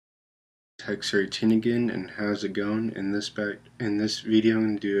Tech18 again, and how's it going? In this video I'm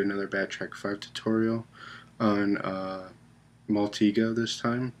going to do another Backtrack 5 tutorial on Maltego this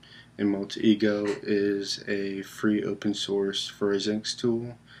time. And Maltego is a free open source forensics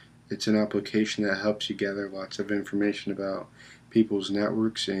tool. It's an application that helps you gather lots of information about people's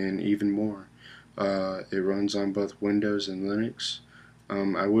networks and even more. It runs on both Windows and Linux.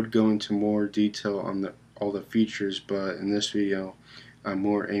 I would go into more detail on all the features, but in this video I'm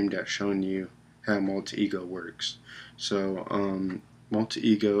more aimed at showing you how Maltego works. So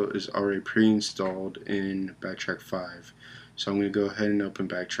Maltego is already pre-installed in Backtrack 5. So I'm going to go ahead and open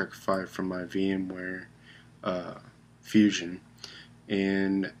Backtrack 5 from my VMware Fusion,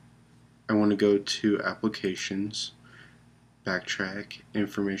 and I want to go to Applications, Backtrack,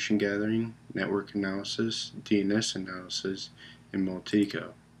 Information Gathering, Network Analysis, DNS Analysis, and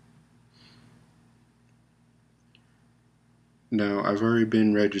Maltego. Now, I've already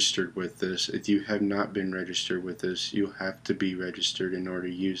been registered with this. If you have not been registered with this, you'll have to be registered in order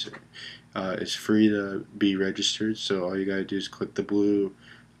to use it. It's free to be registered, so all you gotta do is click the blue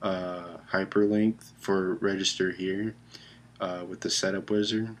hyperlink for register here with the setup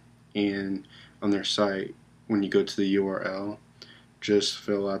wizard, and on their site, when you go to the URL, just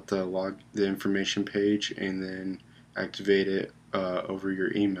fill out the information page and then activate it over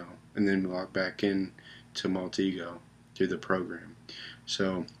your email, and then log back in to Maltego through the program.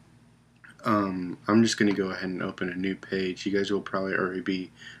 So I'm just going to go ahead and open a new page. You guys will probably already be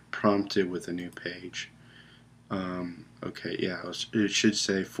prompted with a new page. Okay, yeah, it should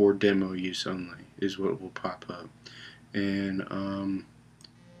say for demo use only is what will pop up. And I'm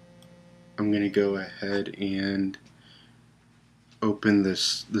going to go ahead and open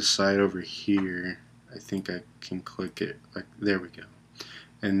this site over here. I think I can click it, like, there we go.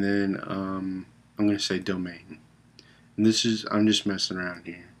 And then I'm going to say domain. And this is, I'm just messing around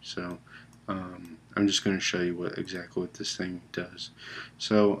here, so I'm just going to show you exactly what this thing does.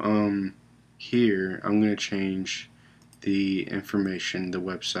 So here I'm going to change the information, the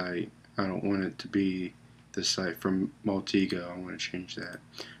website. I don't want it to be the site from Maltego. I want to change that.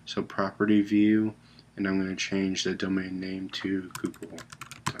 So property view, and I'm going to change the domain name to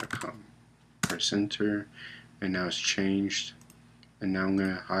google.com. Press enter, and now it's changed. And now I'm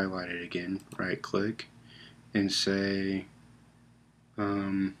going to highlight it again, right click, and say,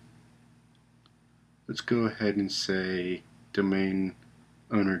 let's go ahead and say domain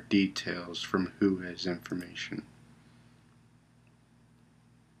owner details from whois information.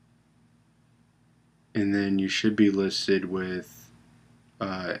 And then you should be listed with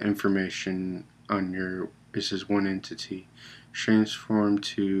information on your, this is one entity, transform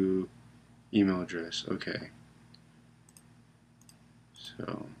to email address. Okay.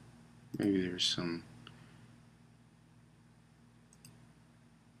 So maybe there's some,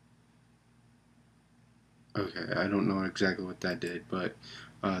 okay, I don't know exactly what that did, but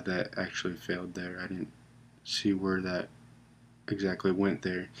that actually failed there. I didn't see where that exactly went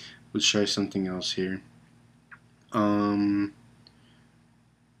there. Let's try something else here. Let's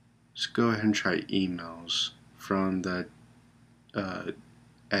go ahead and try emails from the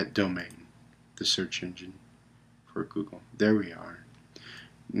at domain, the search engine for Google. There we are.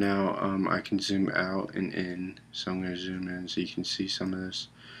 Now I can zoom out and in, so I'm going to zoom in so you can see some of this.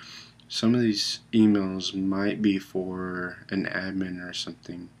 Some of these emails might be for an admin or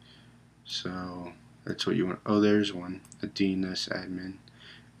something, so that's what you want. Oh, there's one, a DNS admin,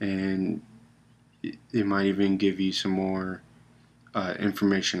 and it might even give you some more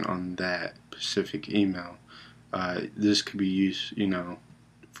information on that specific email. This could be used, you know,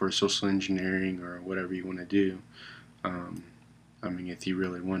 for social engineering or whatever you want to do. I mean, if you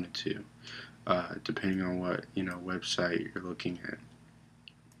really wanted to, depending on what, you know, website you're looking at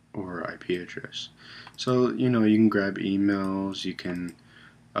or IP address. So, you know, you can grab emails, you can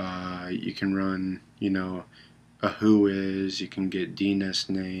run, you know, a whois, you can get DNS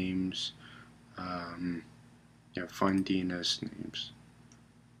names, yeah, find DNS names.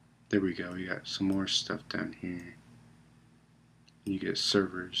 There we go, we got some more stuff down here. You get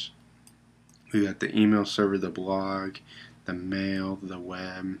servers. We got the email server, the blog, the mail, the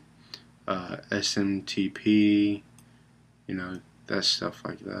web, SMTP, you know, that stuff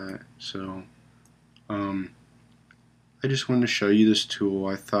like that. So I just wanted to show you this tool.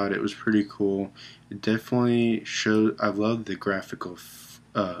 I thought it was pretty cool. It definitely shows, I love the graphical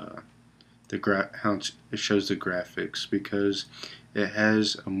how it shows the graphics, because it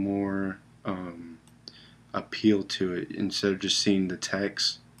has a more appeal to it instead of just seeing the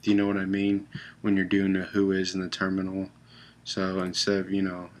text. Do you know what I mean? When you're doing a whois in the terminal. So instead of, you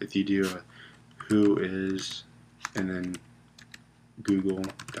know, if you do a whois and then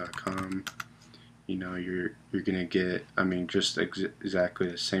google.com. You know, you're gonna get, I mean, just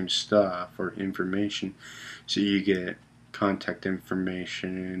exactly the same stuff or information. So you get contact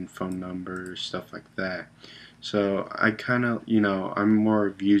information, phone numbers, stuff like that. So I kind of, you know, I'm more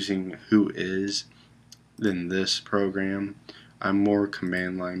of using Whois than this program. I'm more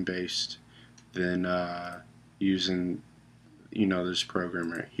command line based than using, you know, this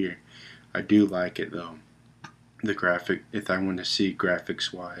program right here. I do like it though. The graphic, if I want to see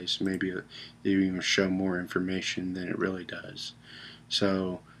graphics wise, maybe it even show more information than it really does.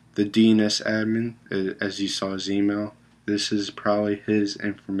 So the DNS admin, as you saw his email, this is probably his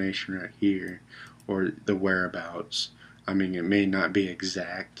information right here, or the whereabouts. I mean, it may not be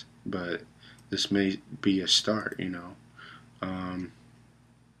exact, but this may be a start, you know.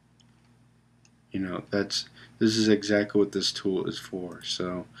 You know, this is exactly what this tool is for.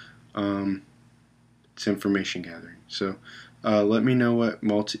 So it's information gathering. So let me know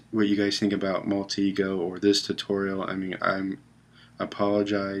what you guys think about Maltego or this tutorial. I mean, I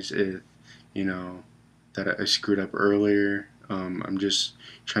apologize if, you know, that I screwed up earlier. I'm just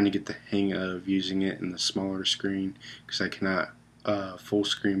trying to get the hang of using it in the smaller screen because I cannot full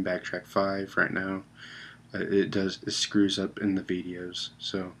screen Backtrack 5 right now. It screws up in the videos.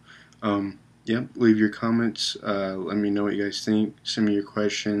 So yep, leave your comments. Let me know what you guys think. Send me your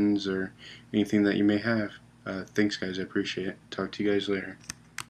questions or anything that you may have. Thanks guys, I appreciate it. Talk to you guys later.